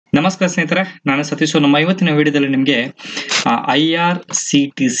ನಮಸ್ಕಾರ ಸ್ನೇಹಿತರೆ, ನಾನು ಸತೀಶ್. ನಮ್ಮ ಇವತ್ತಿನ ವಿಡಿಯೋದಲ್ಲಿ ನಿಮಗೆ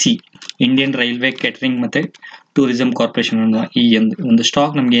IRCTC ಇಂಡಿಯನ್ ರೈಲ್ವೆ ಕೇಟರಿಂಗ್ ಮತ್ತೆ ಟೂರಿಸಂ ಕಾರ್ಪೊರೇಷನ್ ಅನ್ನೋ ಈ ಒಂದು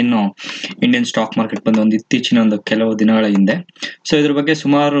ಸ್ಟಾಕ್ ನಮಗೆ ಏನು ಇಂಡಿಯನ್ ಸ್ಟಾಕ್ ಮಾರ್ಕೆಟ್ ಬಂದು ಒಂದು ಇತ್ತೀಚಿನ ಒಂದು ಕೆಲವು ದಿನಗಳ ಹಿಂದೆ. ಸೊ ಇದ್ರ ಬಗ್ಗೆ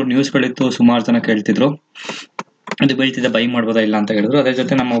ಸುಮಾರು ನ್ಯೂಸ್ಗಳಿತ್ತು, ಸುಮಾರು ಜನ ಕೇಳ್ತಿದ್ರು ಅದು ಬೀಳ್ತಿದೆ, ಬೈ ಮಾಡ್ಬೋದಾ ಇಲ್ಲ ಅಂತ ಹೇಳಿದ್ರು. ಅದೇ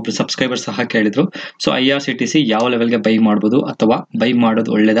ಜೊತೆ ನಮ್ಮ ಒಬ್ರು ಸಬ್ಸ್ಕ್ರೈಬರ್ ಸಹ ಕೇಳಿದ್ರು, ಸೊ IRCTC ಯಾವ ಲೆವೆಲ್ಗೆ ಬೈ ಮಾಡ್ಬೋದು ಅಥವಾ ಬೈ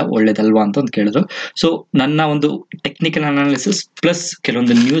ಮಾಡೋದು ಒಳ್ಳೇದಲ್ವಾ ಅಂತ ಒಂದು ಕೇಳಿದ್ರು. ಸೊ ನನ್ನ ಒಂದು ಟೆಕ್ನಿಕಲ್ ಅನಾಲಿಸಿಸ್ ಪ್ಲಸ್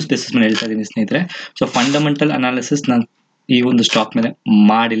ಕೆಲವೊಂದು ನ್ಯೂಸ್ ಬೇಸಿಸ್ ಮೇಲೆ ಹೇಳ್ತಾ ಇದ್ದೀನಿ ಸ್ನೇಹಿತರೆ. ಸೊ ಫಂಡಮೆಂಟಲ್ ಅನಾಲಿಸಿಸ್ ನಾನು ಈ ಒಂದು ಸ್ಟಾಕ್ ಮೇಲೆ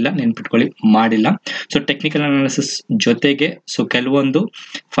ಮಾಡಿಲ್ಲ, ನೆನ್ಪಿಟ್ಕೊಳ್ಳಿ, ಮಾಡಿಲ್ಲ. ಸೊ ಟೆಕ್ನಿಕಲ್ ಅನಾಲಿಸಿಸ್ ಜೊತೆಗೆ ಸೊ ಕೆಲವೊಂದು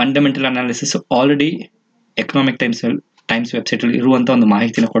fundamental analysis already economic times website ಅಲ್ಲಿ ಇರುವಂತ ಒಂದು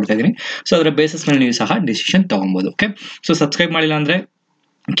ಮಾಹಿತಿನ ಕೊಡ್ತಾ ಇದ್ದೀನಿ. ಸೊ ಅದರ ಬೇಸಿಸ್ ಮೇಲೆ ನೀವು ಸಹ ಡಿಸಿಷನ್ ತಗೊಬಹುದು. ಓಕೆ, ಸೊ ಸಬ್ಸ್ಕ್ರೈಬ್ ಮಾಡಿಲ್ಲ ಅಂದ್ರೆ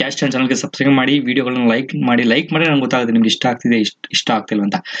ಕ್ಯಾಶ್ ಚಾನಲ್ಗೆ ಸಬ್ಸ್ಕ್ರೈಬ್ ಮಾಡಿ, ವಿಡಿಯೋಗಳನ್ನ ಲೈಕ್ ಮಾಡಿ ನಂಗೆ ಗೊತ್ತಾಗುತ್ತೆ ನಿಮ್ಗೆ ಇಷ್ಟ ಆಗ್ತಿದೆ, ಇಷ್ಟ ಆಗ್ತಿಲ್ಲ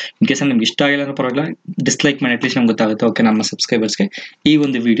ಅಂತ. ಇನ್ ಕೇಸ್ ನಿಮ್ಗೆ ಇಷ್ಟ ಆಗಿಲ್ಲ ಅಂದ್ರೆ ಪರವಾಗಿಲ್ಲ, ಡಿಸ್ಲೈಕ್ ಮಾಡಿ, ಅಟ್ಲೀಸ್ಟ್ ನಮ್ಗೆ ಗೊತ್ತಾಗುತ್ತೆ ಓಕೆ ನಮ್ಮ ಸಬ್ಸ್ಕ್ರೈಬರ್ಸ್ಗೆ ಈ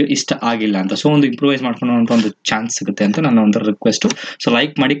ಒಂದು ವಿಡಿಯೋ ಇಷ್ಟ ಆಗಿಲ್ಲ ಅಂತ. ಸೊ ಒಂದು ಇಂಪ್ರೂವೈಸ್ ಮಾಡ್ಕೊಂಡು ಒಂದು ಚಾನ್ಸ್ ಸಿಗುತ್ತೆ ಅಂತ ನನ್ನ ಒಂದು ರಿಕ್ವೆಸ್ಟ್. ಸೊ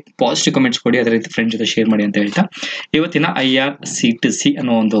ಲೈಕ್ ಮಾಡಿ, ಪಾಸಿಟಿವ್ ಕಮೆಂಟ್ಸ್ ಕೊಡಿ, ಅದೇ ರೀತಿ ಫ್ರೆಂಡ್ ಜೊತೆ ಶೇರ್ ಮಾಡಿ ಅಂತ ಹೇಳ್ತಾ ಇವತ್ತಿನ IRCTC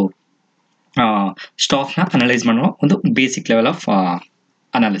ಅನ್ನೋ ಒಂದು ಸ್ಟಾಕ್ ನ ಅನಲೈಸ್ ಮಾಡುವ ಒಂದು basic level of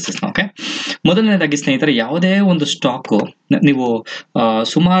analysis. Okay, ಮೊದಲನೇದಾಗಿ ಸ್ನೇಹಿತರೆ, ಯಾವುದೇ ಒಂದು ಸ್ಟಾಕ್ ನೀವು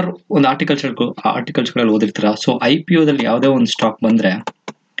ಸುಮಾರು ಒಂದು ಆರ್ಟಿಕಲ್ಸ್ಗಳಲ್ಲಿ ಓದಿರ್ತೀರಾ. ಸೊ IPO ದಲ್ಲಿ ಯಾವುದೇ ಒಂದು ಸ್ಟಾಕ್ ಬಂದ್ರೆ,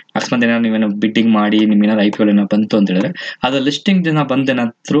 ಅಕಸ್ಮಾತ್ ಏನಾದ್ರು ನೀವೇನೋ ಬಿಡ್ಡಿಂಗ್ ಮಾಡಿ ನಿಮ್ಗೇನಾದ್ರು IPO ಏನೋ ಬಂತು ಅಂತ ಹೇಳಿದ್ರೆ, ಅದು ಲಿಸ್ಟಿಂಗ್ ದಿನ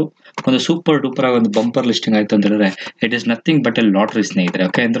ಬಂದೇನಾದ್ರು ಒಂದು ಸೂಪರ್ ಡೂಪರ್ ಆಗಿ ಒಂದು ಬಂಪರ್ ಲಿಸ್ಟಿಂಗ್ ಆಯ್ತು ಅಂತ ಹೇಳಿದ್ರೆ, it is nothing but A lottery ಸ್ನೇಹಿತರೆ.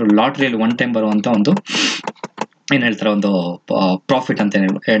 ಓಕೆ, ಅಂದ್ರೆ ಲಾಟ್ರಿಯಲ್ಲಿ ಒನ್ ಟೈಮ್ ಬರುವಂತ ಒಂದು ಏನ್ ಹೇಳ್ತಾರೆ, ಒಂದು ಪ್ರಾಫಿಟ್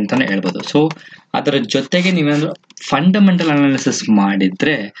ಅಂತಾನೆ ಹೇಳ್ಬೋದು. ಸೊ ಅದರ ಜೊತೆಗೆ ನೀವೇನಾದ್ರು ಫಂಡಮೆಂಟಲ್ ಅನಾಲಿಸಿಸ್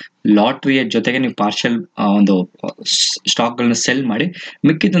ಮಾಡಿದ್ರೆ, ಲಾಟ್ರಿಯ ಜೊತೆಗೆ ನೀವು ಪಾರ್ಷಿಯಲ್ ಒಂದು ಸ್ಟಾಕ್ ಗಳನ್ನ ಸೆಲ್ ಮಾಡಿ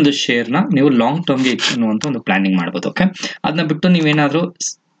ಮಿಕ್ಕಿದೊಂದು ಶೇರ್ ನ ನೀವು ಲಾಂಗ್ ಟರ್ಮ್ಗೆ ಅನ್ನುವಂತ ಒಂದು ಪ್ಲಾನಿಂಗ್ ಮಾಡ್ಬೋದು. ಓಕೆ, ಅದನ್ನ ಬಿಟ್ಟು ನೀವೇನಾದ್ರೂ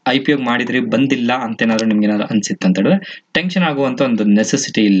IPO ಮಾಡಿದ್ರಿ ಬಂದಿಲ್ಲ ಅಂತ ಏನಾದ್ರು ನಿಮ್ಗೆ ಏನಾದ್ರು ಅನ್ಸಿತ್ತು ಅಂತ ಹೇಳಿದ್ರೆ ಟೆನ್ಷನ್ ಆಗುವಂತ ಒಂದು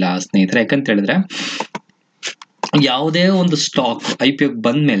ನೆಸೆಸಿಟಿ ಇಲ್ಲ ಸ್ನೇಹಿತರೆ. ಯಾಕಂತ ಹೇಳಿದ್ರೆ ಯಾವುದೇ ಒಂದು ಸ್ಟಾಕ್ IPO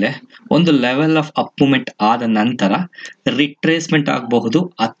ಬಂದ್ಮೇಲೆ ಒಂದು ಲೆವೆಲ್ ಆಫ್ ಅಪ್ ಮೂವ್ಮೆಂಟ್ ಆದ ನಂತರ ರಿಟ್ರೇಸ್ಮೆಂಟ್ ಆಗಬಹುದು,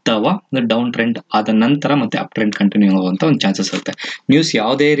 ಅಥವಾ ಒಂದು ಡೌನ್ ಟ್ರೆಂಡ್ ಆದ ನಂತರ ಮತ್ತೆ ಅಪ್ ಟ್ರೆಂಡ್ ಕಂಟಿನ್ಯೂ ಆಗುವಂತ ಒಂದು ಚಾನ್ಸಸ್ ಇರುತ್ತೆ. ನ್ಯೂಸ್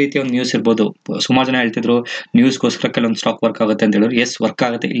ಯಾವುದೇ ರೀತಿಯ ಒಂದು ನ್ಯೂಸ್ ಇರ್ಬೋದು. ಸುಮಾರು ಜನ ಹೇಳ್ತಿದ್ರು ನ್ಯೂಸ್ಗೋಸ್ಕರ ಕೆಲವೊಂದು ಸ್ಟಾಕ್ ವರ್ಕ್ ಆಗುತ್ತೆ ಅಂತ ಹೇಳಿದ್ರು. ಎಸ್, ವರ್ಕ್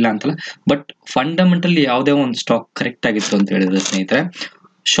ಆಗುತ್ತೆ, ಇಲ್ಲ ಅಂತಲ್ಲ. ಬಟ್ ಫಂಡಮೆಂಟಲಿ ಯಾವುದೇ ಒಂದು ಸ್ಟಾಕ್ ಕರೆಕ್ಟ್ ಆಗಿತ್ತು ಅಂತ ಹೇಳಿದ್ರೆ ಸ್ನೇಹಿತರೆ,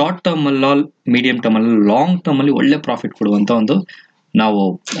 ಶಾರ್ಟ್ ಟರ್ಮ್ ಅಲ್ಲಿ, ಮೀಡಿಯಂ ಟರ್ಮ್ ಅಲ್ಲಿ, ಲಾಂಗ್ ಟರ್ಮ್ ಅಲ್ಲಿ ಒಳ್ಳೆ ಪ್ರಾಫಿಟ್ ಕೊಡುವಂತ ಒಂದು ನಾವು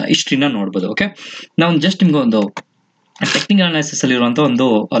ಹಿಸ್ಟ್ರಿನ ನೋಡ್ಬೋದು. ಓಕೆ, ನಾವು ಜಸ್ಟ್ ನಿಮ್ಗೆ ಒಂದು ಟೆಕ್ನಿಕಲ್ ಅನಾಲಿಸಿಸ್ ಅಲ್ಲಿ ಇರುವಂತ ಒಂದು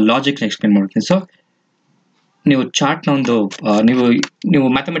ಲಾಜಿಕ್ ನ ಎಕ್ಸ್ಪ್ಲೇನ್ ಮಾಡ್ತೀನಿ. ಸೊ ನೀವು ಚಾರ್ಟ್ ನ ಒಂದು ನೀವು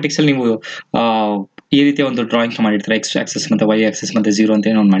ಮ್ಯಾಥಮೆಟಿಕ್ಸ್ ಅಲ್ಲಿ ನೀವು ಈ ರೀತಿಯ ಒಂದು ಡ್ರಾಯಿಂಗ್ ಮಾಡಿರ್ತೀರಾ, X ಆಕ್ಸಿಸ್ ಮತ್ತೆ Y ಆಕ್ಸಿಸ್ ಮತ್ತೆ 0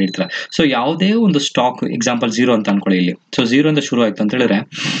 ಅಂತ ಏನೋ ಮಾಡಿರ್ತೀರಾ. ಸೊ ಯಾವುದೇ ಒಂದು ಸ್ಟಾಕ್ ಎಕ್ಸಾಂಪಲ್ 0 ಅಂತ ಅನ್ಕೊಳ್ಳಿ ಇಲ್ಲಿ. ಸೊ 0 ಅಂತ ಶುರು ಆಯ್ತು ಅಂತ ಹೇಳಿದ್ರೆ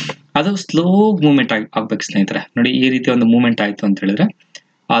ಅದು ಸ್ಲೋ ಮೂವ್ಮೆಂಟ್ ಆಗ್ಬೇಕು ಸ್ನೇಹಿತರೆ. ನೋಡಿ, ಈ ರೀತಿ ಒಂದು ಮೂವ್ಮೆಂಟ್ ಆಯ್ತು ಅಂತ ಹೇಳಿದ್ರೆ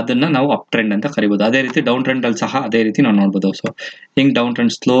ಅದನ್ನ ನಾವು ಅಪ್ ಟ್ರೆಂಡ್ ಅಂತ ಕರಿಬಹುದು. ಅದೇ ರೀತಿ ಡೌನ್ ಟ್ರೆಂಡ್ ಅಲ್ಲಿ ಸಹ ಅದೇ ರೀತಿ ನಾವು ನೋಡ್ಬೋದು. ಸೊ ಹಿಂಗ್ down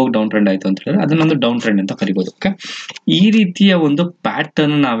trend, slow down trend ಆಯ್ತು ಅಂತ ಹೇಳಿದ್ರೆ ಅದನ್ನೊಂದು ಡೌನ್ ಟ್ರೆಂಡ್ ಅಂತ ಕರಿಬಹುದು. ಓಕೆ, ಈ ರೀತಿಯ ಒಂದು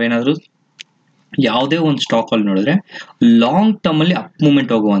ಪ್ಯಾಟರ್ನ್ ನಾವೇನಾದ್ರೂ ಯಾವುದೇ ಒಂದು ಸ್ಟಾಕ್ ಅಲ್ಲಿ ನೋಡಿದ್ರೆ ಲಾಂಗ್ ಟರ್ಮ್ ಅಲ್ಲಿ ಅಪ್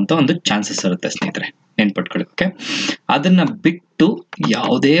ಮೂವ್ಮೆಂಟ್ ಹೋಗುವಂತ ಒಂದು ಚಾನ್ಸಸ್ ಇರುತ್ತೆ ಸ್ನೇಹಿತರೆ, ನೆನ್ಪಿಟ್ಕೊಳ್ಳಿ. ಓಕೆ, ಅದನ್ನ ಬಿಟ್ಟು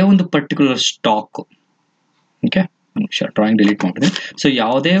ಯಾವುದೇ ಒಂದು particular stock, okay drawing delete ಮಾಡಿದೆ. ಸೊ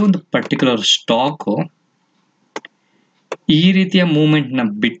ಯಾವುದೇ ಒಂದು ಪರ್ಟಿಕ್ಯುಲರ್ ಸ್ಟಾಕ್ ಈ ರೀತಿಯ ಮೂವ್ಮೆಂಟ್ ನ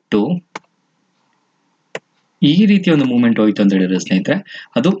ಬಿಟ್ಟು ಈ ರೀತಿಯ ಒಂದು ಮೂವ್ಮೆಂಟ್ ಹೋಯ್ತು ಅಂತ ಹೇಳಿದ್ರೆ ಸ್ನೇಹಿತರೆ,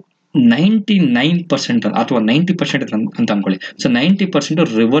 ಅದು 99% ಅಥವಾ 90% ಅಂತ ಅನ್ಕೊಳ್ಳಿ. ಸೊ 90%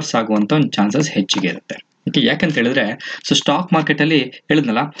 ರಿವರ್ಸ್ ಆಗುವಂತ ಒಂದು ಚಾನ್ಸಸ್ ಹೆಚ್ಚಿಗೆ ಇರುತ್ತೆ. ಓಕೆ, ಯಾಕಂತ ಹೇಳಿದ್ರೆ ಸೊ ಸ್ಟಾಕ್ ಮಾರ್ಕೆಟ್ ಅಲ್ಲಿ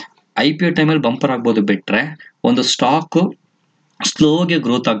ಹೇಳಿದ್ನಲ್ಲ, IPO ಟೈಮಲ್ಲಿ ಬಂಪರ್ ಆಗ್ಬೋದು, ಬಿಟ್ರೆ ಒಂದು ಸ್ಟಾಕ್ ಸ್ಲೋಗೆ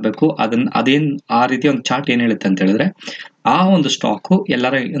ಗ್ರೋತ್ ಆಗಬೇಕು. ಅದೇನ್ ಆ ರೀತಿ ಒಂದು ಚಾರ್ಟ್ ಏನ್ ಹೇಳುತ್ತೆ ಅಂತ ಹೇಳಿದ್ರೆ, ಆ ಒಂದು ಸ್ಟಾಕ್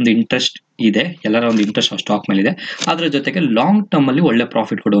ಎಲ್ಲರ ಒಂದು ಇಂಟ್ರೆಸ್ಟ್ ಇದೆ, ಎಲ್ಲರ ಒಂದು ಇಂಟ್ರೆಸ್ಟ್ ಆ ಸ್ಟಾಕ್ ಮೇಲೆ ಇದೆ, ಅದ್ರ ಜೊತೆಗೆ ಲಾಂಗ್ ಟರ್ಮ್ ಅಲ್ಲಿ ಒಳ್ಳೆ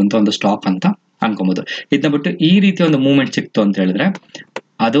ಪ್ರಾಫಿಟ್ ಕೊಡುವಂತ ಒಂದು ಸ್ಟಾಕ್ ಅಂತ ಅನ್ಕೊಬಹುದು. ಇದನ್ನ ಬಿಟ್ಟು ಈ ರೀತಿ ಒಂದು ಮೂವ್ಮೆಂಟ್ ಸಿಕ್ತು ಅಂತ ಹೇಳಿದ್ರೆ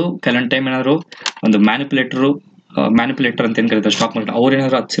ಅದು ಕೆಲವೊಂದು ಟೈಮ್ ಏನಾದ್ರು ಒಂದು ಮ್ಯಾನಿಪುಲೇಟರ್ ಅಂತ ಏನ್ ಕರೀತಾರೆ ಸ್ಟಾಕ್ ಮಾರ್ಕೆಟ್,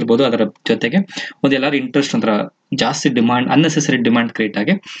 ಅವ್ರೇನಾದ್ರು ಹಚ್ಚಿರ್ಬೋದು. ಅದರ ಜೊತೆಗೆ ಒಂದು ಎಲ್ಲರೂ ಇಂಟ್ರೆಸ್ಟ್ ಅಂತ ಜಾಸ್ತಿ ಡಿಮಾಂಡ್, ಅನ್ನೆಸೆಸರಿ ಡಿಮಾಂಡ್ ಕ್ರಿಯೇಟ್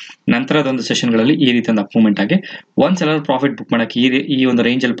ಆಗಿ ನಂತರದ ಒಂದು ಸೆಷನ್ಗಳಲ್ಲಿ ಈ ರೀತಿ ಒಂದು ಅಪ್ ಮೂವ್ಮೆಂಟ್ ಆಗಿ ಒನ್ಸ್ ಎಲ್ಲರೂ ಪ್ರಾಫಿಟ್ ಬುಕ್ ಮಾಡಕ್ಕೆ ಈ ಒಂದು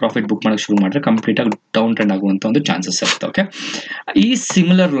ರೇಂಜ್ ಅಲ್ಲಿ ಪ್ರಾಫಿಟ್ ಬುಕ್ ಮಾಡಕ್ಕೆ ಶುರು ಮಾಡಿದ್ರೆ ಕಂಪ್ಲೀಟ್ ಆಗಿ ಡೌನ್ ಟ್ರೆಂಡ್ ಆಗುವಂತ ಒಂದು ಚಾನ್ಸಸ್ ಇರುತ್ತೆ. ಓಕೆ, ಈ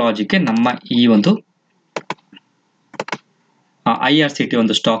ಸಿಮಿಲರ್ ಲಾಜಿಕ್ ನಮ್ಮ ಈ ಒಂದು IRCT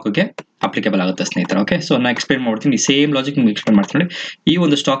ಒಂದು ಸ್ಟಾಕ್ಗೆ ಅಪ್ಲಿಕೇಬಲ್ ಆಗುತ್ತೆ ಸ್ನೇಹಿತರೆ. ಓಕೆ, ಸೊ ನಾನು ಎಕ್ಸ್ಪ್ಲೇನ್ ಮಾಡ್ತೀನಿ, ಸೇಮ್ ಲಾಜಿಕ್ ನಿಮ್ಗೆ ಎಕ್ಸ್ಪ್ಲೇನ್ ಮಾಡ್ತೀನಿ. ನೋಡಿ, ಈ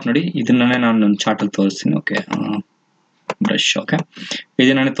ಒಂದು ಸ್ಟಾಕ್ ನೋಡಿ, ಇದನ್ನೇ ನಾನು ಒಂದು ಚಾರ್ಟ್ ಅಲ್ಲಿ ತೋರಿಸ್ತೀನಿ. Okay, brush. ಓಕೆ,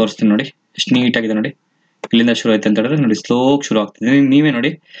 ಇದನ್ನೇ ತೋರಿಸ್ತೀನಿ ನೋಡಿ, ಎಷ್ಟು ನೀಟ್ ಆಗಿದೆ ನೋಡಿ. ಇಲ್ಲಿಂದ ಶುರು ಆಯ್ತು ಅಂತ ಹೇಳಿದ್ರೆ ನೋಡಿ, ಸ್ಲೋ ಶುರು ಆಗ್ತಿದೆ. ನೀವೇ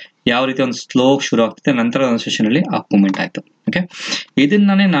ನೋಡಿ ಯಾವ ರೀತಿ ಒಂದು ಸ್ಲೋ ಶುರು ಆಗ್ತಿದೆ, ನಂತರ ಒಂದು ಸೆಷನ್ ಅಲ್ಲಿ ಅಪ್ ಮೂವ್ಮೆಂಟ್ ಆಯ್ತು. ಓಕೆ,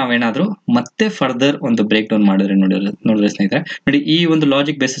 ಇದನ್ನೇ ನಾವೇನಾದ್ರೂ ಮತ್ತೆ ಫರ್ದರ್ ಒಂದು ಬ್ರೇಕ್ ಡೌನ್ ಮಾಡಿದ್ರೆ ನೋಡಿದ್ರೆ ಸ್ನೇಹಿತರೆ, ನೋಡಿ ಈ ಒಂದು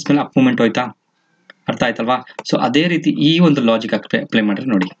ಲಾಜಿಕ್ ಬೇಸಿಸ್ ಮೇಲೆ ಅಪ್ ಮೂವ್ಮೆಂಟ್ ಹೋಯ್ತಾ, ಅರ್ಥ ಆಯ್ತಲ್ವಾ? ಸೊ ಅದೇ ರೀತಿ ಈ ಒಂದು ಲಾಜಿಕ್ ಅಪ್ಲೈ ಮಾಡಿದ್ರೆ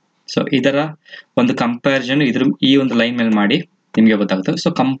ನೋಡಿ. ಸೊ ಇದರ ಒಂದು ಕಂಪ್ಯಾರಿಸನ್ ಈ ಒಂದು ಲೈನ್ ಮೇಲೆ ಮಾಡಿ ನಿಮಗೆ ಗೊತ್ತಾಗುತ್ತೆ. ಸೊ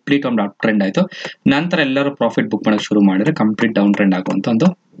ಕಂಪ್ಲೀಟ್ ಒಂದು ಅಪ್ ಟ್ರೆಂಡ್ ಆಯಿತು. ನಂತರ ಎಲ್ಲರೂ ಪ್ರಾಫಿಟ್ ಬುಕ್ ಮಾಡೋಕ್ಕೆ ಶುರು ಮಾಡಿದ್ರೆ ಕಂಪ್ಲೀಟ್ ಡೌನ್ ಟ್ರೆಂಡ್ ಆಗುವಂಥ ಒಂದು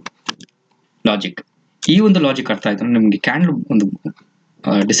ಲಾಜಿಕ್. ಈ ಒಂದು ಲಾಜಿಕ್ ಅರ್ಥ ಆಯ್ತು ನಿಮಗೆ ಕ್ಯಾಂಡಲ್ ಒಂದು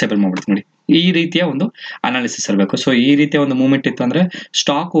ಡಿಸೇಬಲ್ ಮಾಡ್ಬಿಡ್ತೀನಿ ನೋಡಿ. ಈ ರೀತಿಯ ಒಂದು ಅನಾಲಿಸಿಸ್ ಇರಬೇಕು. ಸೊ ಈ ರೀತಿಯ ಒಂದು ಮೂವ್ಮೆಂಟ್ ಇತ್ತು ಅಂದ್ರೆ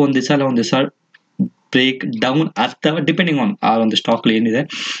ಸ್ಟಾಕ್ ಒಂದು ದಿವಸ ಬ್ರೇಕ್ ಡೌನ್ ಅಥವಾ ಡಿಪೆಂಡಿಂಗ್ ಆನ್ ಆ ಒಂದು ಸ್ಟಾಕ್ ಏನಿದೆ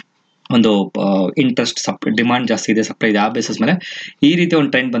ಒಂದು ಇಂಟ್ರೆಸ್ಟ್ ಡಿಮಾಂಡ್ ಜಾಸ್ತಿ ಇದೆ, ಸಪ್ಲೈ ಇದೆ, ಆ ಬೇಸಿಸ್ ಮೇಲೆ ಈ ರೀತಿಯ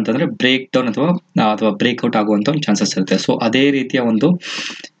ಒಂದು ಟ್ರೆಂಡ್ ಬಂತಂದ್ರೆ ಬ್ರೇಕ್ ಡೌನ್ ಅಥವಾ ಬ್ರೇಕ್ಔಟ್ ಆಗುವಂಥ ಒಂದು ಚಾನ್ಸಸ್ ಇರುತ್ತೆ. ಸೊ ಅದೇ ರೀತಿಯ ಒಂದು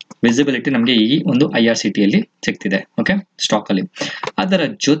ವಿಸಿಬಿಲಿಟಿ ನಮಗೆ ಈ ಒಂದು IRCTಯಲ್ಲಿ ಸಿಗ್ತಿದೆ. ಓಕೆ, ಸ್ಟಾಕ್ ಅಲ್ಲಿ. ಅದರ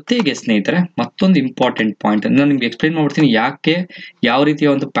ಜೊತೆಗೆ ಸ್ನೇಹಿತರೆ ಮತ್ತೊಂದು ಇಂಪಾರ್ಟೆಂಟ್ ಪಾಯಿಂಟ್ ನಾನು ನಿಮ್ಗೆ ಎಕ್ಸ್ಪ್ಲೈನ್ ಮಾಡ್ತೀನಿ, ಯಾಕೆ ಯಾವ ರೀತಿಯ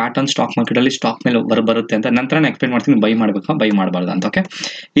ಒಂದು ಪ್ಯಾಟರ್ನ್ ಸ್ಟಾಕ್ ಮಾರ್ಕೆಟ್ ಅಲ್ಲಿ ಸ್ಟಾಕ್ ಮೇಲೆ ಬರುತ್ತೆ ಅಂತ. ನಂತರ ನಾನು ಎಕ್ಸ್ಪ್ಲೈನ್ ಮಾಡ್ತೀನಿ ಬೈ ಮಾಡ್ಬೇಕಾ ಬೈ ಮಾಡಬಾರ್ದು ಅಂತ. ಓಕೆ,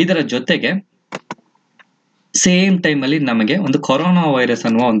 ಇದರ ಜೊತೆಗೆ ಸೇಮ್ ಟೈಮಲ್ಲಿ ನಮಗೆ ಒಂದು ಕೊರೋನಾ ವೈರಸ್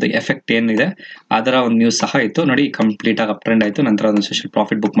ಅನ್ನುವ ಒಂದು ಎಫೆಕ್ಟ್ ಏನಿದೆ ಅದರ ಒಂದು ನ್ಯೂಸ್ ಸಹ ಇತ್ತು ನೋಡಿ. ಕಂಪ್ಲೀಟ್ ಆಗಿ ಅಪ್ ಟ್ರೆಂಡ್ ಆಯಿತು. ನಂತರ ಒಂದು ಸೆಷನ್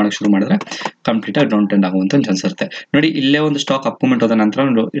ಪ್ರಾಫಿಟ್ ಬುಕ್ ಮಾಡೋಕ್ಕೆ ಶುರು ಮಾಡಿದ್ರೆ ಕಂಪ್ಲೀಟ್ ಆಗಿ ಡೌನ್ ಟ್ರೆಂಡ್ ಆಗುವಂಥ ಚಾನ್ಸ್ ಇರುತ್ತೆ ನೋಡಿ. ಇಲ್ಲೇ ಒಂದು ಸ್ಟಾಕ್ ಅಪ್ ಮೂವ್ಮೆಂಟ್ ಹೋದ ನಂತರ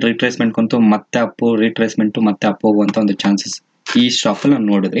ಒಂದು ರಿಟ್ರೇಸ್ಮೆಂಟ್ ಕೊಂತು ಮತ್ತೆ ಅಪ್, ರಿಟ್ರೇಸ್ಮೆಂಟ್ ಮತ್ತೆ ಅಪ್ ಹೋಗುವಂಥ ಒಂದು ಚಾನ್ಸಸ್ ಈ ಸ್ಟಾಕ್ ಅಲ್ಲಿ ನಾವು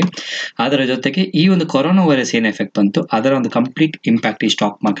ನೋಡಿದ್ರಿ. ಅದರ ಜೊತೆಗೆ ಈ ಒಂದು ಕೊರೋನಾ ವೈರಸ್ ಏನ್ ಎಫೆಕ್ಟ್ ಬಂತು ಅದರ ಒಂದು ಕಂಪ್ಲೀಟ್ ಇಂಪ್ಯಾಕ್ಟ್ ಈ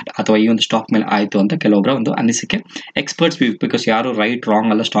ಸ್ಟಾಕ್ ಮಾರ್ಕೆಟ್ ಅಥವಾ ಈ ಒಂದು ಸ್ಟಾಕ್ ಮೇಲೆ ಆಯಿತು ಅಂತ ಕೆಲವೊಬ್ಬರ ಒಂದು ಅನಿಸಿಕೆ, ಎಕ್ಸ್ಪರ್ಟ್ಸ್ ವ್ಯೂ. ಬಿಕಾಸ್ ಯಾರು ರೈಟ್ ರಾಂಗ್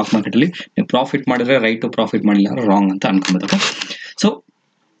ಅಲ್ಲ, ಸ್ಟಾಕ್ ಮಾರ್ಕೆಟ್ ಅಲ್ಲಿ ನೀವು ಪ್ರಾಫಿಟ್ ಮಾಡಿದ್ರೆ ರೈಟ್, ಪ್ರಾಫಿಟ್ ಮಾಡಿಲ್ಲ ರಾಂಗ್ ಅಂತ ಅನ್ಕೊಂಡ್ಬಿಟ್ಟು. ಸೊ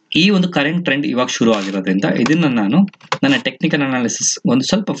ಈ ಒಂದು ಕರೆಂಟ್ ಟ್ರೆಂಡ್ ಇವಾಗ ಶುರು ಆಗಿರೋದ್ರಿಂದ ಇದನ್ನ ನಾನು ನನ್ನ ಟೆಕ್ನಿಕಲ್ ಅನಾಲಿಸಿಸ್ ಒಂದು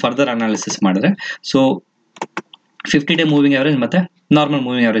ಸ್ವಲ್ಪ ಫರ್ದರ್ ಅನಾಲಿಸಿಸ್ ಮಾಡಿದ್ರೆ, ಸೊ 50 ಡೇ ಮೂವಿಂಗ್ ಆವರೇಜ್ ಮತ್ತೆ ನಾರ್ಮಲ್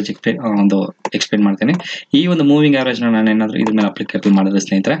ಮೂವಿಂಗ್ ಆವರೇಜ್ ಒಂದು ಎಕ್ಸ್ಪ್ಲೇನ್ ಮಾಡ್ತೇನೆ. ಈ ಒಂದು ಮೂವಿಂಗ್ ಆವರೇಜ್ ನಾನು ಏನಾದರೂ ಇದ್ರ ಮೇಲೆ ಅಪ್ಲಿಕೇಬಲ್ ಮಾಡಿದ್ರೆ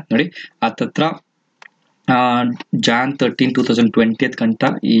ಸ್ನೇಹಿತರೆ ನೋಡಿ, ಹತ್ತತ್ರ Jan 13, 2020 ಗಂಟ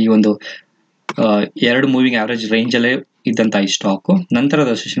ಈ ಒಂದು 2 ಮೂವಿಂಗ್ ಆವರೇಜ್ ರೇಂಜ್ ಅಲ್ಲೇ ಇದ್ದಂತ ಈ ಸ್ಟಾಕ್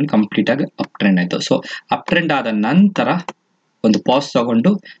ನಂತರದ ಸೆಷನ್ ಕಂಪ್ಲೀಟ್ ಆಗಿ ಅಪ್ ಟ್ರೆಂಡ್ ಆಯಿತು. ಸೊ ಅಪ್ ಟ್ರೆಂಡ್ ಆದ ನಂತರ ಒಂದು ಪಾಸ್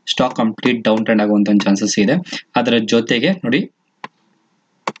ತಗೊಂಡು ಸ್ಟಾಕ್ ಕಂಪ್ಲೀಟ್ ಡೌನ್ ಟ್ರೆಂಡ್ ಆಗುವಂತ ಚಾನ್ಸಸ್ ಇದೆ. ಅದರ ಜೊತೆಗೆ ನೋಡಿ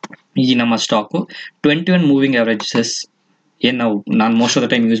ಈ ನಮ್ಮ ಸ್ಟಾಕು 21 ಮೂವಿಂಗ್ ಆವರೇಜಸ್ ಏನ್ ನಾನು most of the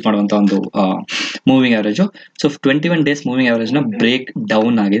time use ಮಾಡುವಂತ ಒಂದು moving average. So 21 days moving average ನ ಬ್ರೇಕ್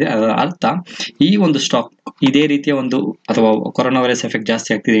ಡೌನ್ ಆಗಿದೆ. ಅದರ ಅರ್ಥ ಈ ಒಂದು ಸ್ಟಾಕ್ ಇದೇ ರೀತಿಯ ಒಂದು ಅಥವಾ ಕೊರೋನಾ ವೈರಸ್ ಎಫೆಕ್ಟ್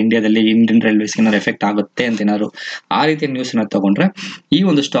ಜಾಸ್ತಿ ಆಗ್ತಿದೆ ಇಂಡಿಯಾದಲ್ಲಿ, ಇಂಡಿಯನ್ ರೈಲ್ವೇಸ್ ಏನಾದ್ರು ಎಫೆಕ್ಟ್ ಆಗುತ್ತೆ ಅಂತ ಏನಾದ್ರು ಆ ರೀತಿಯ ನ್ಯೂಸ್ ನ ತಗೊಂಡ್ರೆ ಈ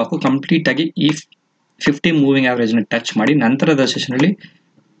ಒಂದು ಸ್ಟಾಕ್ ಕಂಪ್ಲೀಟ್ ಆಗಿ ಈ 50 ಮೂವಿಂಗ್ ಆವರೇಜ್ ನ ಟಚ್ ಮಾಡಿ ನಂತರದ ಸೆಷನ್ ಅಲ್ಲಿ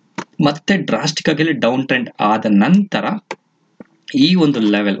ಮತ್ತೆ ಡ್ರಾಸ್ಟಿಕ್ ಆಗಿ ಡೌನ್ ಟ್ರೆಂಡ್ ಆದ ನಂತರ ಈ ಒಂದು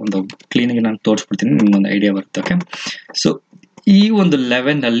ಲೆವೆಲ್ ಒಂದು ಕ್ಲೀನಿಗೆ ನಾನು ತೋರಿಸ್ಬಿಡ್ತೀನಿ, ನಿಮ್ಗೆ ಒಂದು ಐಡಿಯಾ ಬರುತ್ತೆ. ಓಕೆ, ಸೊ ಈ ಒಂದು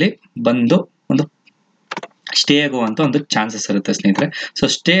ಲೆವೆಲ್ ಅಲ್ಲಿ ಬಂದು ಒಂದು ಸ್ಟೇ ಆಗುವಂತ ಒಂದು ಚಾನ್ಸಸ್ ಇರುತ್ತೆ ಸ್ನೇಹಿತರೆ. ಸೊ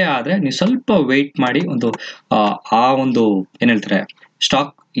ಸ್ಟೇ ಆದ್ರೆ ನೀವು ಸ್ವಲ್ಪ ವೆಯ್ಟ್ ಮಾಡಿ ಒಂದು ಆ ಒಂದು ಏನ್ ಹೇಳ್ತಾರೆ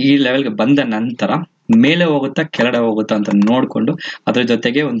ಸ್ಟಾಕ್ ಈ ಲೆವೆಲ್ಗೆ ಬಂದ ನಂತರ ಮೇಲೆ ಹೋಗುತ್ತಾ ಕೆಳಗಡೆ ಹೋಗುತ್ತಾ ಅಂತ ನೋಡ್ಕೊಂಡು ಅದ್ರ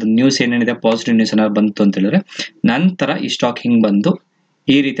ಜೊತೆಗೆ ಒಂದು ನ್ಯೂಸ್ ಏನೇನಿದೆ ಪಾಸಿಟಿವ್ ನ್ಯೂಸ್ ಏನಾದ್ರು ಬಂತು ಅಂತ ಹೇಳಿದ್ರೆ ನಂತರ ಈ ಸ್ಟಾಕ್ ಹಿಂಗ್ ಬಂದು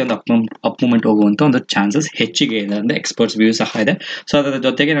ಈ ರೀತಿ ಒಂದು ಅಪ್ ಮೂವ್ಮೆಂಟ್ ಹೋಗುವಂತ ಒಂದು ಚಾನ್ಸಸ್ ಹೆಚ್ಚಿಗೆ ಇದೆ ಅಂದ್ರೆ ಎಕ್ಸ್ಪರ್ಟ್ಸ್ ವ್ಯೂ ಸಹ ಇದೆ. ಸೊ ಅದರ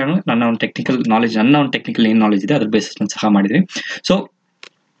ಜೊತೆಗೆ ನಾನು ನನ್ನ ಒಂದು ಟೆಕ್ನಿಕಲ್ ನಾಲೆಜ್ ಏನ್ ನಾಲೆಜ್ ಇದೆ ಅದ್ರ ಬೇಸಿಸ್ ಮೇಲೆ ಸಹ ಮಾಡಿದ್ರಿ. ಸೊ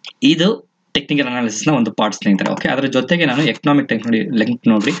ಇದು ಟೆಕ್ನಿಕಲ್ ಅನಾಲಿಸಿಸ್ ನ ಒಂದು ಪಾರ್ಟ್ ಸ್ನೇಹಿತರೆ. ಓಕೆ, ಅದರ ಜೊತೆಗೆ ನಾನು ಎಕನಾಮಿಕ್ ಟೈಮ್ಸ್ ನೋಡಿ ಲಿಂಕ್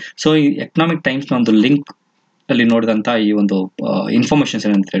ನೋಡ್ರಿ. ಸೊ ಈ ಎಕನಾಮಿಕ್ ಟೈಮ್ಸ್ ನ ಒಂದು ಲಿಂಕ್ ಅಲ್ಲಿ ನೋಡಿದಂತ ಈ ಒಂದು ಇನ್ಫಾರ್ಮೇಶನ್ಸ್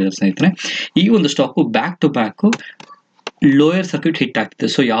ಏನಂತ ಹೇಳಿದ್ರೆ ಸ್ನೇಹಿತರೆ, ಈ ಒಂದು stock back to back lower circuit hit ಆಗ್ತಿತ್ತು.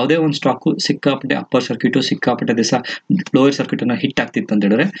 ಸೊ ಯಾವುದೇ ಒಂದು ಸ್ಟಾಕ್ ಸಿಕ್ಕಾಪಟ್ಟೆ ಅಪ್ಪರ್ ಸರ್ಕ್ಯೂಟ್ ಸಿಕ್ಕಾಪಟ್ಟೆ ದಿವಸ ಲೋಯರ್ ಸರ್ಕ್ಯೂಟ್ ಅನ್ನ ಹಿಟ್ ಆಗ್ತಿತ್ತು ಅಂತ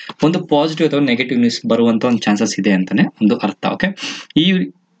ಹೇಳಿದ್ರೆ ಒಂದು ಪಾಸಿಟಿವ್ ಅಥವಾ ನೆಗೆಟಿವ್ ನ್ಯೂಸ್ ಬರುವಂತ ಒಂದು ಚಾನ್ಸಸ್ ಇದೆ ಅಂತಾನೆ ಒಂದು ಅರ್ಥ. ಓಕೆ, ಈ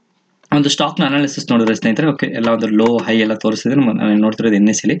ಒಂದು ಸ್ಟಾಕ್ ನ ಅನಾಲಿಸಿಸ್ ನೋಡಿದ್ರೆ ಸ್ನೇಹಿತರೆ ಓಕೆ ಎಲ್ಲ ಒಂದು ಲೋ ಹೈ ಎಲ್ಲ ತೋರಿಸಿದ್ರೆ ನೋಡ್ತಿರೋದು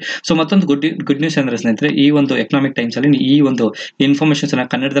NSE. ಸೊ ಮತ್ತೊಂದು ಗುಡ್ ನ್ಯೂಸ್ ಅಂದ್ರೆ ಸ್ನೇಹಿತರೆ ಈ ಒಂದು ಎಕನಾಮಿಕ್ ಟೈಮ್ಸ್ ಅಲ್ಲಿ ಈ ಒಂದು ಇನ್ಫಾರ್ಮೇಶನ್ಸ್ ಅನ್ನ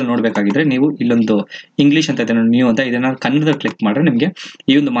ಕನ್ನಡದಲ್ಲಿ ನೋಡ್ಬೇಕಾಗಿದ್ರೆ ನೀವು ಇಲ್ಲೊಂದು ಇಂಗ್ಲಿಷ್ ಅಂತ ಇದೆ ನ್ಯೂ ಅಂತ ಇದನ್ನ ಕನ್ನಡದಲ್ಲಿ ಕ್ಲಿಕ್ ಮಾಡಿದ್ರೆ ನಿಮಗೆ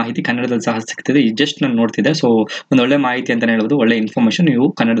ಈ ಒಂದು ಮಾಹಿತಿ ಕನ್ನಡದಲ್ಲಿ ಸಹ ಸಿಗ್ತಿದೆ. ಈ ಜಸ್ಟ್ ನಾನು ನೋಡ್ತಿದ್ದೆ. ಸೊ ಒಂದು ಒಳ್ಳೆ ಮಾಹಿತಿ ಅಂತಾನೆ ಹೇಳ್ಬೋದು, ಒಳ್ಳೆ ಇನ್ಫಾರ್ಮೇಶನ್ ನೀವು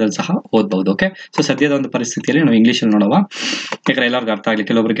ಕನ್ನಡದಲ್ಲಿ ಸಹ ಓದಬಹುದು. ಓಕೆ, ಸೊ ಸದ್ಯದ ಒಂದು ಪರಿಸ್ಥಿತಿಯಲ್ಲಿ ನಾವು ಇಂಗ್ಲಿಷ್ ಅಲ್ಲಿ ನೋಡುವ, ಯಾಕಂದ್ರೆ ಎಲ್ಲರಿಗೂ ಅರ್ಥ ಆಗಲಿ,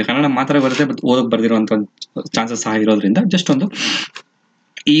 ಕೆಲವೊಬ್ಬರಿಗೆ ಕನ್ನಡ ಮಾತ್ರ ಬರುತ್ತೆ ಬಟ್ ಓದಕ್ ಬರ್ದಿರುವಂತ ಚಾನ್ಸಸ್ ಸಹ ಇರೋದ್ರಿಂದ ಜಸ್ಟ್ ಒಂದು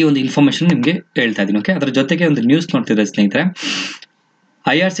ಈ ಒಂದು ಇನ್ಫಾರ್ಮೇಶನ್ ನಿಮ್ಗೆ ಹೇಳ್ತಾ ಇದೀನಿ. ಓಕೆ, ಅದರ ಜೊತೆಗೆ ಒಂದು ನ್ಯೂಸ್ ನೋಡ್ತಿದ್ರೆ ಸ್ನೇಹಿತರೆ,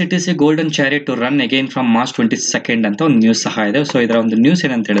 IRCTC golden chariot to run again from March 22 ಅಂತ ಒಂದು ನ್ಯೂಸ್ ಸಹ ಇದೆ. ಸೊ ಇದರ ಒಂದು ನ್ಯೂಸ್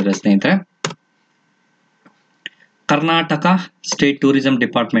ಏನಂತ ಹೇಳಿದ್ರೆ ಸ್ನೇಹಿತರೆ, ಕರ್ನಾಟಕ ಸ್ಟೇಟ್ ಟೂರಿಸಂ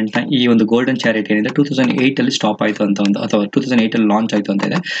ಡಿಪಾರ್ಟ್ಮೆಂಟ್ ನ ಈ ಒಂದು ಗೋಲ್ಡನ್ ಚಾರಿಯಟ್ ಏನಿದೆ 2008 ಅಲ್ಲಿ ಸ್ಟಾಪ್ ಆಯಿತು ಅಂತ ಒಂದು ಅಥವಾ 2008 ಅಲ್ಲಿ ಲಾಂಚ್ ಆಯಿತು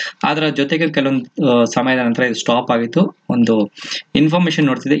ಅಂತ ಇದೆ. ಅದರ ಜೊತೆಗೆ ಕೆಲವೊಂದು ಸಮಯದ ನಂತರ ಇದು ಸ್ಟಾಪ್ ಆಗಿತ್ತು. ಒಂದು ಇನ್ಫಾರ್ಮೇಶನ್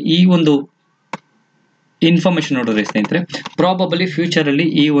ನೋಡ್ತಿದೆ, ಈ ಒಂದು ಇನ್ಫಾರ್ಮೇಶನ್ ನೋಡಿದ್ರೆ ಸ್ನೇಹಿತರೆ ಪ್ರಾಬಬಲಿ ಫ್ಯೂಚರ್ ಅಲ್ಲಿ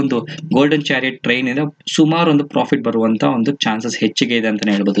ಈ ಒಂದು ಗೋಲ್ಡನ್ ಚಾರಿಯಟ್ ಟ್ರೈನ್ ಇಂದ ಸುಮಾರು ಒಂದು ಪ್ರಾಫಿಟ್ ಬರುವಂತ ಒಂದು ಚಾನ್ಸಸ್ ಹೆಚ್ಚಿಗೆ ಇದೆ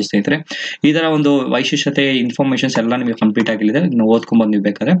ಅಂತಾನೆ ಹೇಳ್ಬೋದು ಸ್ನೇಹಿತರೆ. ಇದರ ಒಂದು ವೈಶಿಷ್ಟ್ಯತೆ ಇನ್ಫಾರ್ಮೇಶನ್ಸ್ ಎಲ್ಲ ನಿಮಗೆ ಕಂಪ್ಲೀಟ್ ಆಗಿಲ್ಲಿದೆ, ನೀವು ಓದ್ಕೊಂಡ್ಬಂದು ನೀವು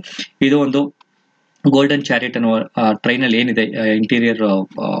ಬೇಕಾದ್ರೆ. ಇದು ಒಂದು ಗೋಲ್ಡನ್ ಚಾರಿಯಟ್ ಅನ್ನುವ ಟ್ರೈನ್ ಅಲ್ಲಿ ಏನಿದೆ ಇಂಟೀರಿಯರ್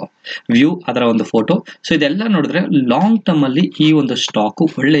ವ್ಯೂ, ಅದರ ಒಂದು ಫೋಟೋ. ಸೊ ಇದೆಲ್ಲ ನೋಡಿದ್ರೆ ಲಾಂಗ್ ಟರ್ಮ್ ಅಲ್ಲಿ ಈ ಒಂದು ಸ್ಟಾಕ್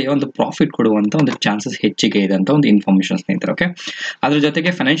ಒಳ್ಳೆಯ ಒಂದು ಪ್ರಾಫಿಟ್ ಕೊಡುವಂತ ಒಂದು ಚಾನ್ಸಸ್ ಹೆಚ್ಚಿಗೆ ಇದೆ ಅಂತ ಒಂದು ಇನ್ಫಾರ್ಮೇಶನ್ ಸ್ನೇಹಿತರೆ. ಓಕೆ, ಅದ್ರ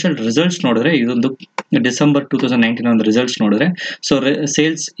ಜೊತೆಗೆ ಫೈನಾನ್ಷಿಯಲ್ ರಿಸಲ್ಟ್ಸ್ ನೋಡಿದ್ರೆ ಇದೊಂದು ಡಿಸೆಂಬರ್ 2019 ಒಂದು ರಿಸಲ್ಟ್ಸ್ ನೋಡಿದ್ರೆ so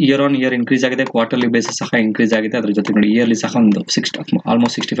sales year on year increase ಆಗಿದೆ, ಕ್ವಾರ್ಟರ್ಲಿ ಬೇಸಿಸ್ ಸಹ ಇನ್ಕ್ರೀಸ್ ಆಗಿದೆ. ಅದ್ರ ಜೊತೆ ನೋಡಿ ಇಯರ್ಲಿ ಸಹ ಒಂದು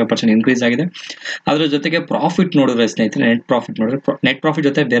ಆಲ್ಮೋಸ್ಟ್ 65% ಇನ್ಕ್ರೀಸ್ ಆಗಿದೆ. ಅದ್ರ ಜೊತೆಗೆ ಪ್ರಾಫಿಟ್ ನೋಡಿದ್ರೆ ಸ್ನೇಹಿತರೆ, ನೆಟ್ ಪ್ರಾಫಿಟ್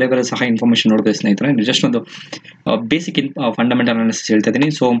ಜೊತೆ ಬೇರೆ ಬೇರೆ ಸಹ ಇನ್ಫಾರ್ಮೇಶನ್ ನೋಡಿದ್ರೆ ಸ್ನೇಹಿತರೆ, ಜಸ್ಟ್ ಒಂದು ಬೇಸಿಕ್ ಫಂಡಮೆಂಟಲ್ ಅನಾಲಿಸಿಸ್ ಹೇಳ್ತಾ ಇದ್ದೀನಿ.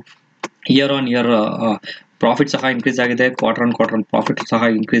 So here on year profit ಸಹ ಇನ್ಕ್ರೀಸ್ ಆಗಿದೆ, ಕ್ವಾರ್ಟರ್ ಆನ್ ಪ್ರಾಫಿಟ್ ಸಹ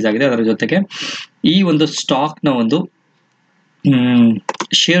ಇನ್ಕ್ರೀಸ್ ಆಗಿದೆ. ಅದರ ಜೊತೆಗೆ ಈ ಒಂದು ಸ್ಟಾಕ್ ನ ಒಂದು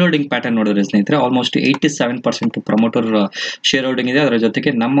ಶೇರ್ ಹೋಲ್ಡಿಂಗ್ ಪ್ಯಾಟರ್ನ್ ನೋಡಿದ್ರೆ ಸ್ನೇಹಿತರೆ, ಆಲ್ಮೋಸ್ಟ್ 87% ಪ್ರಮೋಟರ್ ಶೇರ್ ಹೋಲ್ಡಿಂಗ್ ಇದೆ. ಅದರ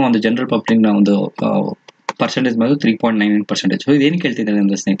ಜೊತೆಗೆ ನಮ್ಮ ಒಂದು ಜನರಲ್ ಪಬ್ಲಿಕ್ ನ ಒಂದು ಪರ್ಸೆಂಟೇಜ್ ಬಂದು 3.99%. ಸೊ ಇದೇನು ಕೇಳ್ತಿದ್ದಾರೆ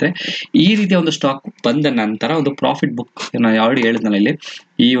ಅಂದ್ರೆ ಸ್ನೇಹಿತರೆ, ಈ ರೀತಿಯ ಒಂದು ಸ್ಟಾಕ್ ಬಂದ ನಂತರ ಒಂದು ಪ್ರಾಫಿಟ್ ಬುಕ್ ನಾನು ಆಲ್ರೆಡಿ ಹೇಳಿದ್ನಲ್ಲ, ಇಲ್ಲಿ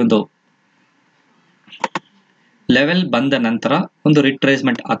ಈ ಒಂದು ಲೆವೆಲ್ ಬಂದ ನಂತರ ಒಂದು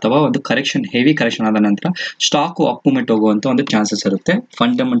ರಿಟ್ರೇಸ್ಮೆಂಟ್ ಅಥವಾ ಒಂದು ಕರೆಕ್ಷನ್, ಹೆವಿ ಕರೆಕ್ಷನ್ ಆದ ನಂತರ ಸ್ಟಾಕ್ ಅಪ್ ಮೂವ್ಮೆಂಟ್ ಹೋಗುವಂತ ಒಂದು ಚಾನ್ಸಸ್ ಇರುತ್ತೆ,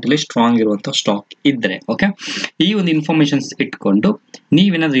 ಫಂಡಮೆಂಟಲಿ ಸ್ಟ್ರಾಂಗ್ ಇರುವಂತ ಸ್ಟಾಕ್ ಇದ್ರೆ. ಓಕೆ, ಈ ಒಂದು ಇನ್ಫಾರ್ಮೇಶನ್ಸ್ ಇಟ್ಕೊಂಡು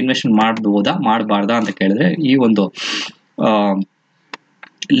ನೀವೇನಾದ್ರೂ ಇನ್ವೆಸ್ಟ್ಮೆಂಟ್ ಮಾಡಬಹುದಾ ಮಾಡಬಾರ್ದಾ ಅಂತ ಕೇಳಿದ್ರೆ, ಈ ಒಂದು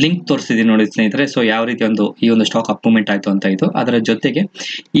ಲಿಂಕ್ ತೋರಿಸಿದೀನಿ ನೋಡಿ ಸ್ನೇಹಿತರೆ. ಸೊ ಯಾವ ರೀತಿ ಈ ಒಂದು ಸ್ಟಾಕ್ ಅಪ್ ಮೂವ್ಮೆಂಟ್ ಆಯ್ತು ಅಂತ ಇದು. ಅದರ ಜೊತೆಗೆ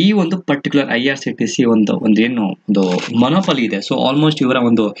ಈ ಒಂದು ಪರ್ಟಿಕ್ಯುಲರ್ IRCTC ಒಂದು ಏನು ಒಂದು ಮೊನೋಪಲಿ ಇದೆ. ಸೊ ಆಲ್ಮೋಸ್ಟ್ ಇವರ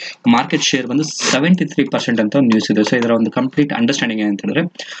ಒಂದು ಮಾರ್ಕೆಟ್ ಶೇರ್ ಬಂದು 73% ಅಂತ ನ್ಯೂಸ್ ಇದೆ. ಸೊ ಇದರ ಒಂದು ಕಂಪ್ಲೀಟ್ ಅಂಡರ್ಸ್ಟ್ಯಾಂಡಿಂಗ್ ಏನಂತ ಹೇಳಿದ್ರೆ,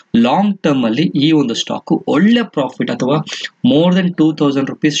 ಲಾಂಗ್ ಟರ್ಮ್ ಅಲ್ಲಿ ಈ ಒಂದು ಸ್ಟಾಕ್ ಒಳ್ಳೆ ಪ್ರಾಫಿಟ್ ಅಥವಾ more than 2000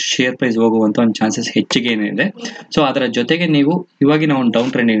 rupees share price ಹೋಗುವಂತ ಒಂದು ಚಾನ್ಸಸ್ ಹೆಚ್ಚಿಗೆ ಏನಿದೆ. ಸೊ ಅದರ ಜೊತೆಗೆ ನೀವು ಇವಾಗಿನ ಒಂದು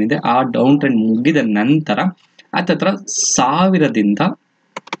ಡೌನ್ ಟ್ರೆಂಡ್ ಏನಿದೆ, ಆ ಡೌನ್ ಟ್ರೆಂಡ್ ಮುಗಿದ ನಂತರ ಹತ್ತತ್ರ 1000ದಿಂದ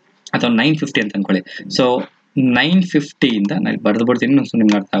ಅಥವಾ 950 ಅಂತ ಅನ್ಕೊಳ್ಳಿ. ಸೊ 950 ಇಂದ ನಾನು ಬರೆದು ಬಿಡ್ತೀನಿ,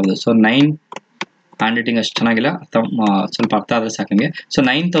 ನಿಮ್ಗೆ ಅರ್ಥ ಆಗೋದು. ಸೊ 9 ಹ್ಯಾಂಡ್ ರೈಟಿಂಗ್ ಅಷ್ಟು ಚೆನ್ನಾಗಿಲ್ಲ, ಸ್ವಲ್ಪ ಅರ್ಥ ಆದ್ರೆ ಸಾಕು ನಿಮಗೆ. ಸೊ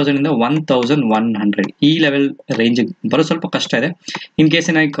 9000 ಇಂದ 1100 ಈ ಲೆವೆಲ್ ರೇಂಜ್ ಬರೋ ಸ್ವಲ್ಪ ಕಷ್ಟ ಇದೆ. ಇನ್ ಕೇಸ್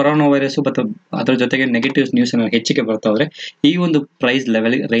ಏನಾಗಿ ಕೊರೋನಾ ವೈರಸ್ ಮತ್ತು ಅದ್ರ ಜೊತೆಗೆ ನೆಗೆಟಿವ್ ನ್ಯೂಸ್ ಹೆಚ್ಚಿಗೆ ಬರ್ತಾ ಹೋದ್ರೆ ಈ ಒಂದು ಪ್ರೈಸ್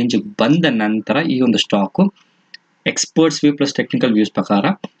ಲೆವೆಲ್ ರೇಂಜ್ ಬಂದ ನಂತರ ಈ ಒಂದು stock experts view plus technical views ಪ್ರಕಾರ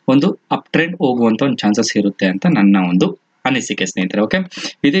ಒಂದು ಅಪ್ ಟ್ರೆಂಡ್ ಹೋಗುವಂತ ಒಂದು ಚಾನ್ಸಸ್ ಇರುತ್ತೆ ಅಂತ ನನ್ನ ಒಂದು ಅನಿಸಿಕೆ ಸ್ನೇಹಿತರೆ. ಓಕೆ,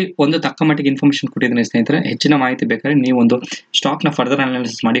 ಇದು ಒಂದು ತಕ್ಕ ಮಟ್ಟಿಗೆ ಇನ್ಫಾರ್ಮೇಶನ್ ಕೊಟ್ಟಿದ್ದೀನಿ ಸ್ನೇಹಿತರೆ. ಹೆಚ್ಚಿನ ಮಾಹಿತಿ ಬೇಕಾದ್ರೆ ನೀವು ಒಂದು ಸ್ಟಾಕ್ ನ ಫರ್ದರ್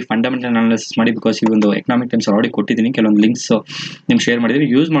ಅನಾಲಿಸಿಸ್ ಮಾಡಿ, ಫಂಡಮೆಂಟಲ್ ಅನಾಲಿಸಿಸ್ ಮಾಡಿ. ಬಿಕಾಸ್ ಈ ಒಂದು ಎಕನಾಮಿಕ್ ಟೈಮ್ಸ್ ಆಲ್ರೆಡಿ ಕೊಟ್ಟಿದ್ದೀನಿ, ಕೆಲವೊಂದು ಲಿಂಕ್ಸ್ ನಿಮ್ಗೆ ಶೇರ್ ಮಾಡಿದ್ದೀನಿ,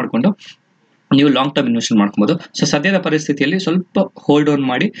 ಯೂಸ್ ಮಾಡಿಕೊಂಡು ನೀವು ಲಾಂಗ್ ಟರ್ಮ್ ಇನ್ವೆಸ್ಟ್ ಮಾಡ್ಕೋಬಹುದು. ಸೊ ಸದ್ಯದ ಪರಿಸ್ಥಿತಿಯಲ್ಲಿ ಸ್ವಲ್ಪ ಹೋಲ್ಡ್ ಆನ್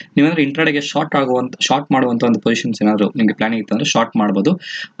ಮಾಡಿ, ನೀವೇನಾದ್ರೂ ಇಂಟ್ರಾಡೇಗೆ ಶಾರ್ಟ್ ಮಾಡುವಂತ ಒಂದು ಪೊಸಿಷನ್ಸ್ ಏನಾದ್ರು ನಿಮಗೆ ಪ್ಲಾನಿಂಗ್ ಇತ್ತು ಅಂದ್ರೆ ಶಾರ್ಟ್ ಮಾಡಬಹುದು.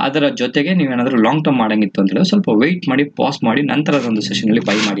 ಅದರ ಜೊತೆಗೆ ನೀವೇನಾದ್ರೂ ಲಾಂಗ್ ಟರ್ಮ್ ಮಾಡಂಗಿತ್ತು ಅಂತ ಹೇಳಿದ್ರೆ ಸ್ವಲ್ಪ ವೆಯ್ಟ್ ಮಾಡಿ, ಪಾಸ್ ಮಾಡಿ, ನಂತರದ ಒಂದು ಸೆಷನ್ ಅಲ್ಲಿ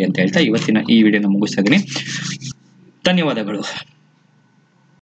ಬೈ ಮಾಡಿ ಅಂತ ಹೇಳ್ತಾ ಇವತ್ತಿನ ಈ ವಿಡಿಯೋನ ಮುಗಿಸ್ತಾ ಇದ್ದೀನಿ. ಧನ್ಯವಾದಗಳು.